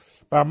presented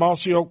by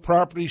Mossy Oak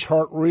Properties,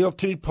 Hart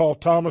Realty. Paul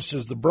Thomas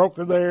is the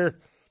broker there.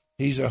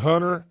 He's a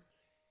hunter.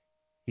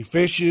 He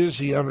fishes.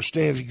 He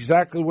understands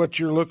exactly what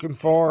you're looking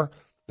for.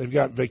 They've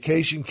got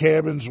vacation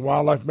cabins,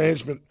 wildlife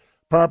management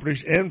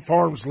properties, and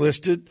farms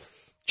listed.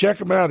 Check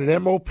them out at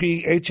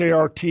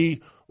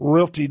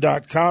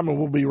MOPHARTRealty.com, and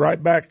we'll be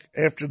right back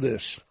after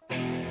this.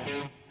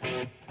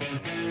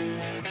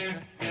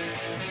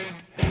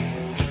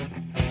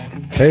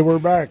 Hey, we're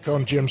back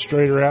on Jim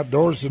Strader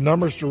Outdoors. The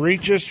numbers to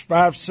reach us,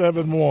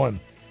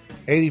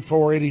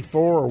 571-8484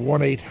 or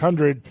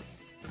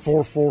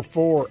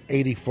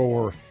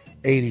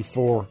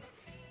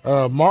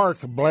 1-800-444-8484.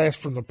 Mark, a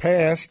blast from the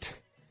past,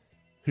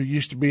 who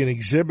used to be an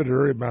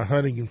exhibitor at my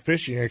hunting and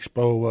fishing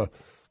expo,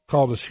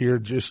 called us here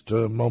just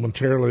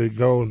momentarily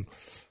ago and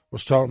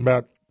was talking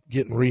about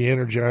getting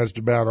re-energized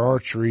about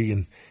archery.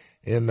 And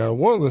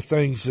one of the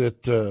things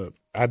that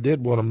I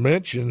did want to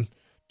mention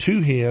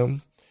to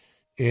him,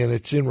 and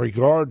it's in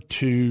regard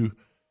to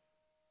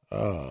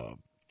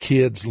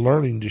kids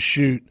learning to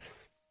shoot.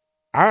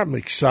 I'm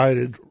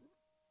excited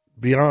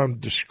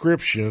beyond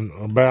description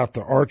about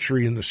the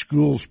Archery in the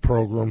Schools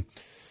program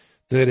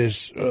that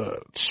has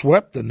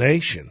swept the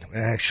nation,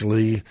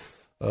 actually.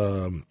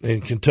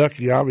 And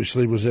Kentucky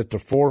obviously was at the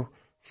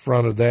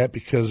front of that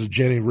because of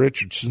Jenny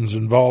Richardson's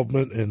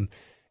involvement and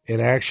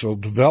actual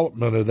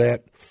development of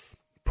that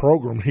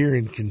program here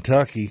in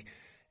Kentucky.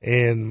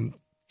 And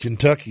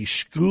Kentucky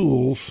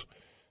schools,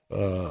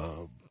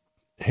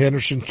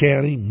 Henderson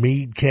County,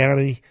 Meade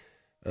County,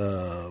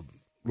 a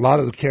lot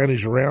of the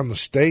counties around the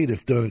state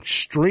have done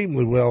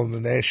extremely well in the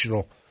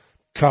national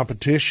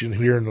competition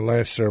here in the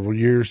last several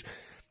years.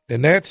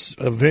 And that's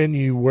a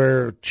venue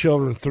where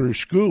children through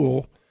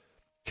school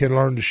can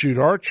learn to shoot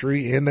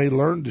archery, and they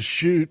learn to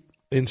shoot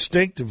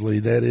instinctively.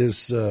 That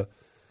is,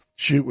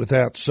 shoot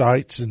without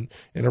sights and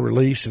a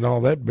release and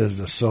all that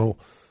business. So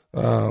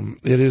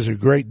it is a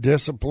great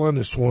discipline.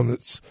 It's one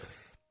that's,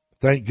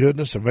 thank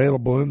goodness,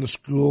 available in the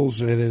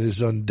schools, and it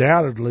has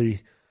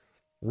undoubtedly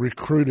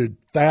recruited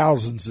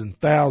thousands and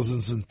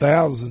thousands and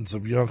thousands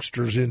of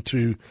youngsters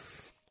into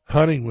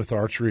hunting with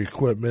archery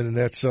equipment, and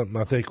that's something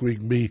I think we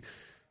can be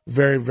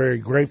very, very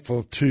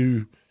grateful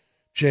to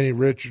Jenny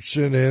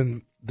Richardson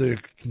and the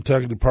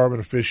Kentucky Department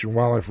of Fish and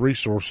Wildlife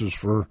Resources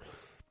for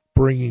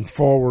bringing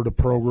forward a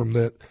program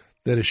that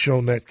has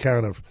shown that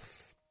kind of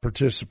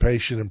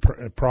participation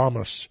and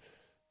promise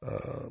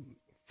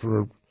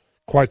for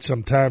quite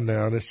some time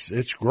now, and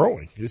it's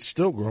growing. It's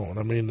still growing.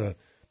 I mean, the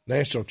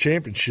national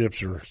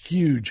championships are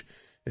huge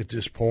at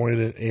this point,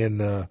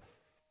 and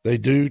they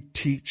do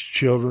teach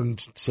children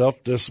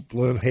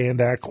self-discipline,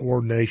 hand-eye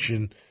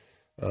coordination,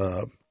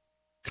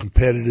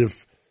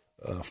 competitive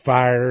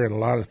fire, and a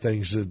lot of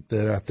things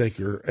that I think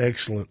are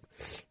excellent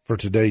for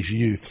today's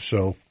youth.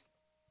 So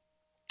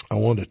I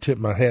wanted to tip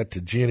my hat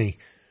to Jenny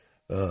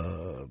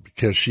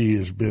because she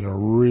has been a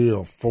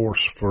real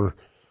force for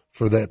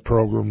that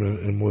program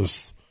and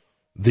was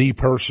the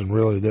person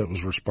really that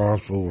was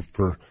responsible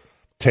for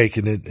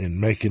taking it and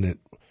making it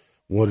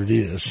what it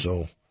is.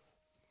 So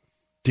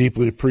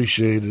deeply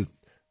appreciated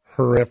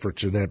her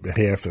efforts in that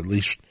behalf, at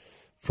least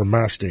from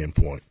my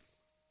standpoint.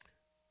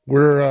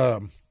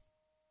 We're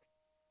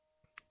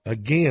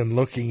again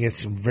looking at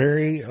some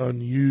very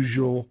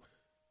unusual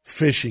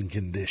fishing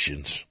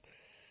conditions.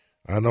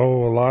 I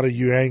know a lot of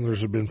you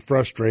anglers have been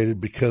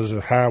frustrated because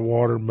of high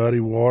water, muddy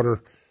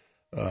water,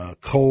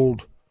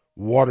 cold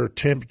water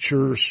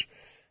temperatures.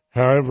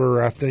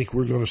 However, I think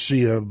we're going to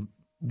see a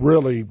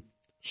really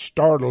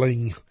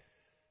startling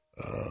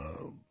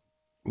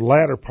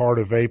latter part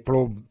of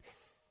April.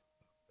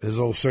 As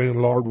old saying,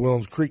 Lord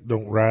willing, the creek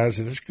don't rise,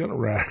 and it's going to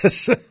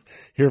rise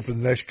here for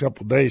the next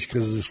couple of days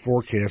because of this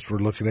forecast we're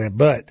looking at.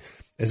 But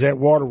as that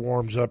water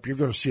warms up, you're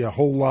going to see a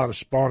whole lot of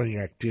spawning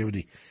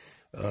activity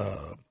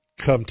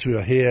come to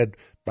a head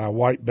by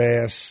white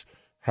bass,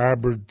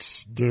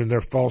 hybrids doing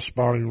their fall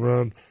spawning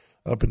run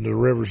up into the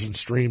rivers and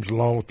streams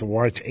along with the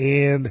whites,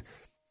 and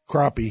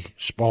crappie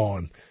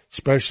spawn,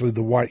 especially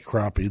the white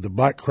crappie. The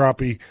black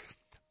crappie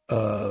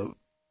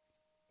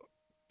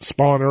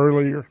spawn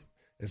earlier,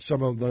 and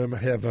some of them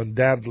have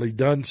undoubtedly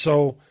done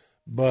so,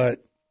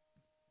 but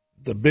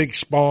the big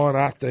spawn,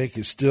 I think,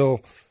 is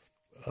still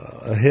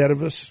ahead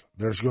of us.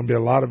 There's going to be a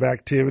lot of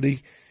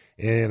activity,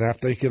 and I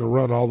think it'll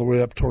run all the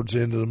way up towards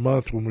the end of the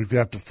month when we've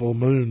got the full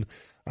moon.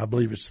 I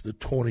believe it's the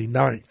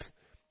 29th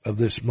of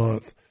this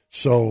month.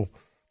 So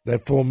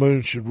that full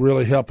moon should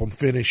really help them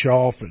finish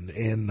off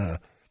and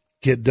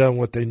get done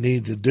what they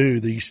need to do.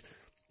 These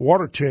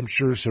water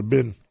temperatures have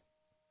been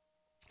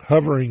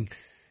hovering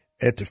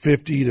at the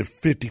 50 to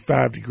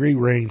 55 degree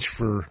range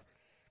for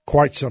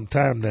quite some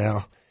time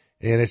now,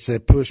 and it's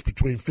that push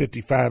between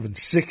 55 and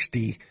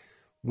 60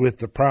 with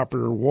the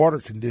proper water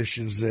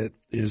conditions that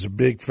is a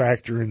big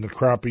factor in the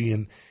crappie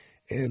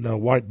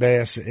and white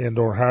bass and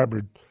or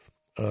hybrid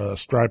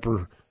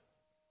striper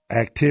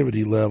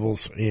activity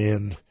levels,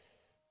 and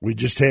we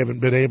just haven't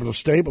been able to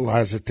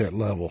stabilize at that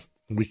level.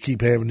 We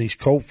keep having these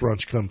cold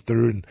fronts come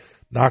through and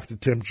knock the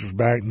temperatures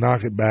back,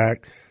 knock it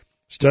back.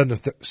 It's done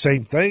the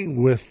same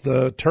thing with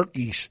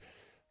turkeys.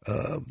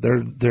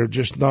 They're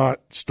just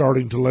not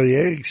starting to lay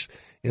eggs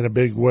in a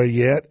big way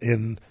yet,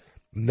 and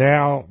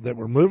now that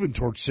we're moving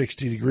towards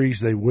 60 degrees,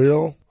 they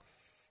will.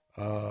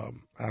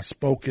 I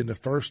spoke in the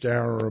first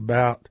hour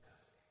about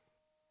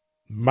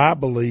my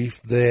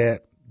belief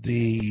that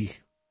the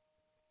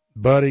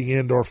budding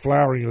and or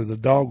flowering of the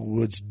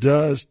dogwoods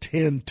does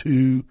tend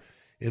to,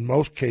 in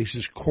most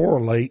cases,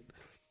 correlate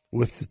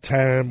with the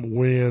time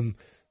when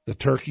the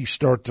turkeys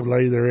start to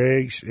lay their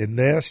eggs and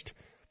nest,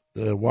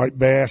 the white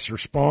bass are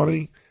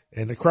spawning,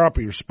 and the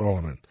crappie are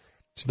spawning.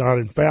 It's not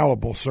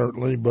infallible,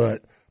 certainly,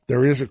 but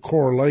there is a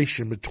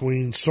correlation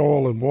between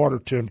soil and water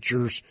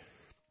temperatures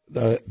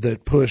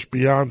that push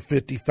beyond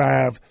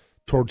 55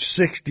 towards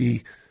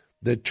 60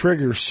 that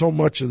triggers so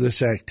much of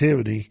this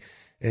activity,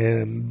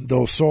 and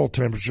those soil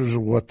temperatures are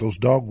what those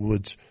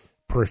dogwoods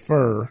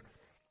prefer.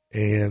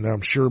 And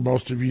I'm sure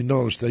most of you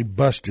noticed they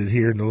busted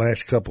here in the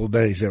last couple of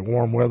days. That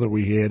warm weather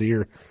we had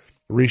here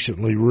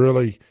recently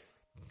really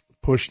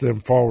pushed them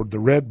forward. The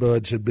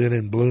redbuds had been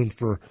in bloom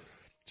for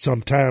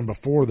some time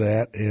before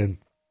that, and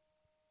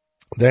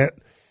that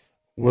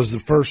was the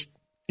first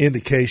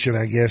indication,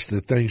 I guess,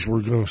 that things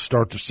were going to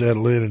start to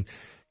settle in and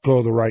go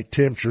to the right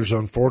temperatures.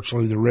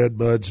 Unfortunately, the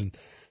redbuds and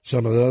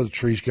some of the other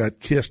trees got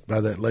kissed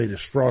by that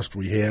latest frost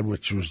we had,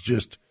 which was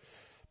just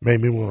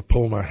made me want to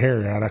pull my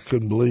hair out. I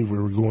couldn't believe we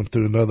were going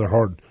through another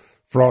hard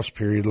frost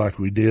period like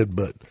we did,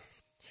 but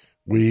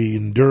we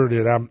endured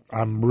it.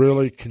 I'm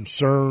really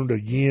concerned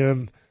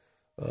again,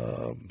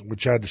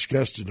 which I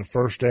discussed in the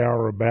first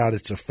hour, about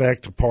its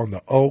effect upon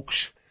the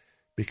oaks,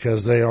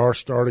 because they are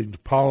starting to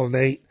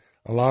pollinate.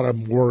 A lot of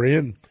them were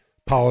in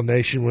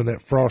pollination when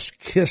that frost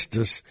kissed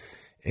us,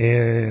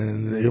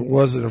 and it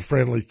wasn't a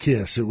friendly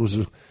kiss. It was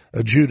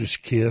a Judas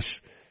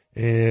kiss,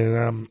 and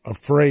I'm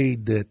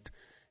afraid that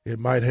it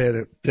might have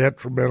a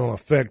detrimental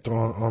effect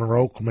on our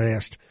oak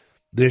mast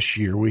this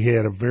year. We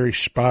had a very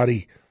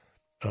spotty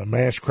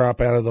mast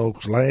crop out of the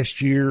oaks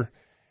last year,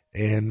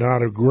 and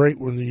not a great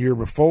one the year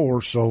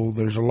before, so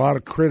there's a lot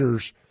of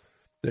critters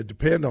that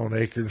depend on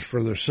acorns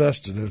for their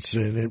sustenance,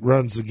 and it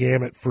runs the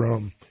gamut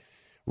from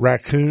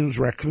raccoons.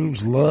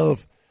 Raccoons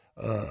love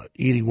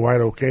eating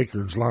white oak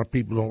acorns. A lot of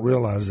people don't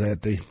realize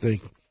that. They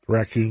think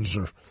raccoons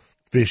are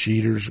fish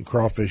eaters and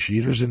crawfish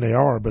eaters, and they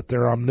are, but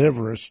they're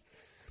omnivorous,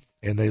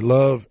 and they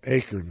love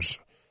acorns,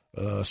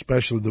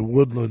 especially the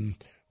woodland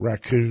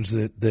raccoons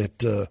that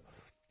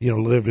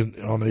live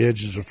on the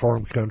edges of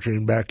farm country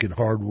and back in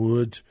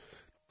hardwoods.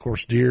 Of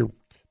course, deer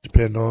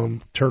depend on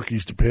them.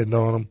 Turkeys depend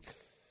on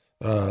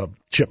them.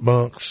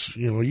 Chipmunks.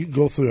 You can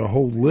go through a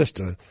whole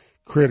list of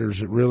critters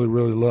that really,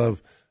 really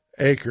love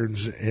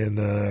acorns,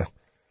 and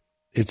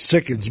it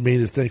sickens me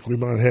to think we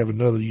might have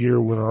another year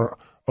when our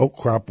oak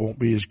crop won't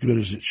be as good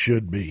as it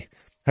should be.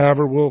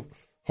 However, we'll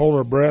hold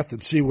our breath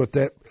and see what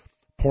that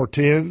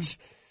portends.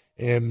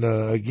 And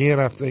again,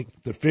 I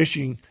think the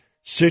fishing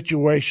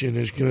situation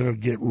is going to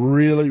get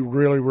really,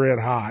 really red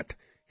hot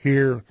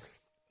here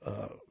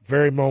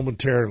very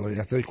momentarily.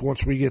 I think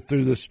once we get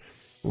through this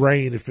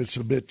rain, if it's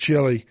a bit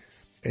chilly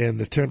and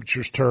the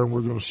temperatures turn,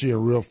 we're going to see a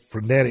real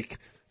frenetic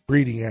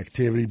breeding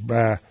activity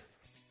by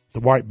the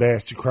white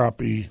bass, the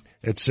crappie,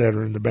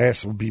 etc., and the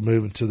bass will be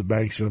moving to the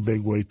banks in a big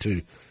way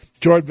too.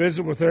 Enjoyed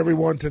visiting with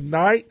everyone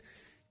tonight.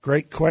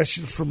 Great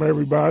questions from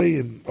everybody,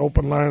 and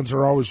open lines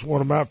are always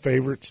one of my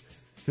favorites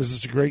because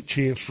it's a great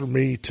chance for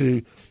me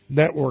to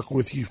network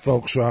with you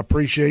folks. So I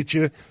appreciate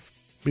you.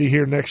 Be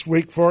here next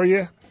week for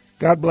you.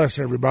 God bless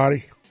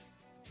everybody.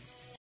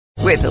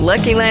 With the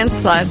Lucky Land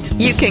Slots,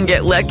 you can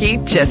get lucky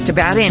just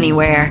about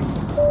anywhere.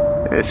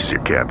 This is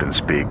your captain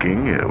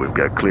speaking. We've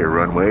got clear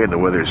runway and the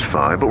weather's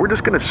fine, but we're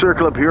just going to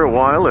circle up here a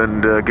while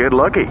and get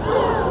lucky.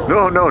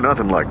 No,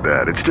 nothing like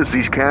that. It's just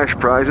these cash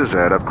prizes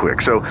add up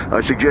quick. So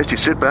I suggest you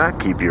sit back,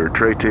 keep your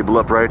tray table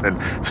upright, and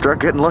start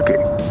getting lucky.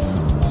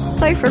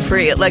 Play for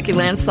free at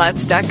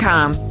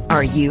LuckyLandSlots.com.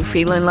 Are you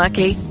feeling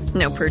lucky?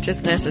 No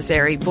purchase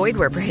necessary. Void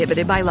where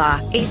prohibited by law.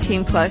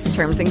 18+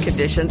 terms and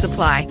conditions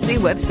apply. See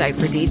website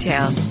for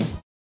details.